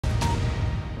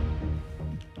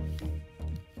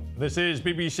This is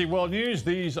BBC World News.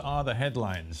 These are the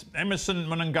headlines. Emmerson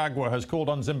Mnangagwa has called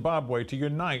on Zimbabwe to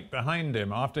unite behind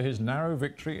him after his narrow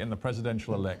victory in the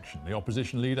presidential election. The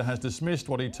opposition leader has dismissed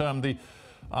what he termed the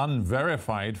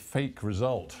unverified fake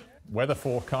result. Weather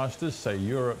forecasters say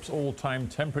Europe's all-time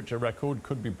temperature record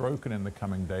could be broken in the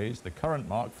coming days. The current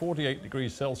mark, 48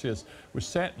 degrees Celsius, was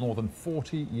set more than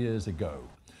 40 years ago.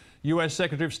 US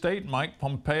Secretary of State Mike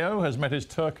Pompeo has met his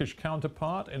Turkish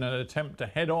counterpart in an attempt to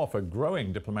head off a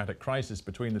growing diplomatic crisis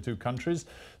between the two countries.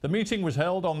 The meeting was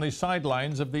held on the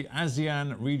sidelines of the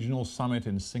ASEAN Regional Summit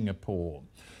in Singapore.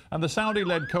 And the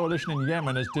Saudi-led coalition in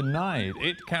Yemen has denied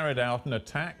it carried out an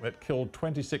attack that killed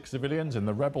 26 civilians in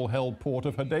the rebel-held port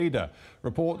of Hodeidah.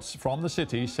 Reports from the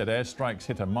city said airstrikes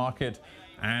hit a market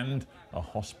and a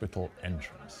hospital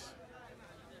entrance.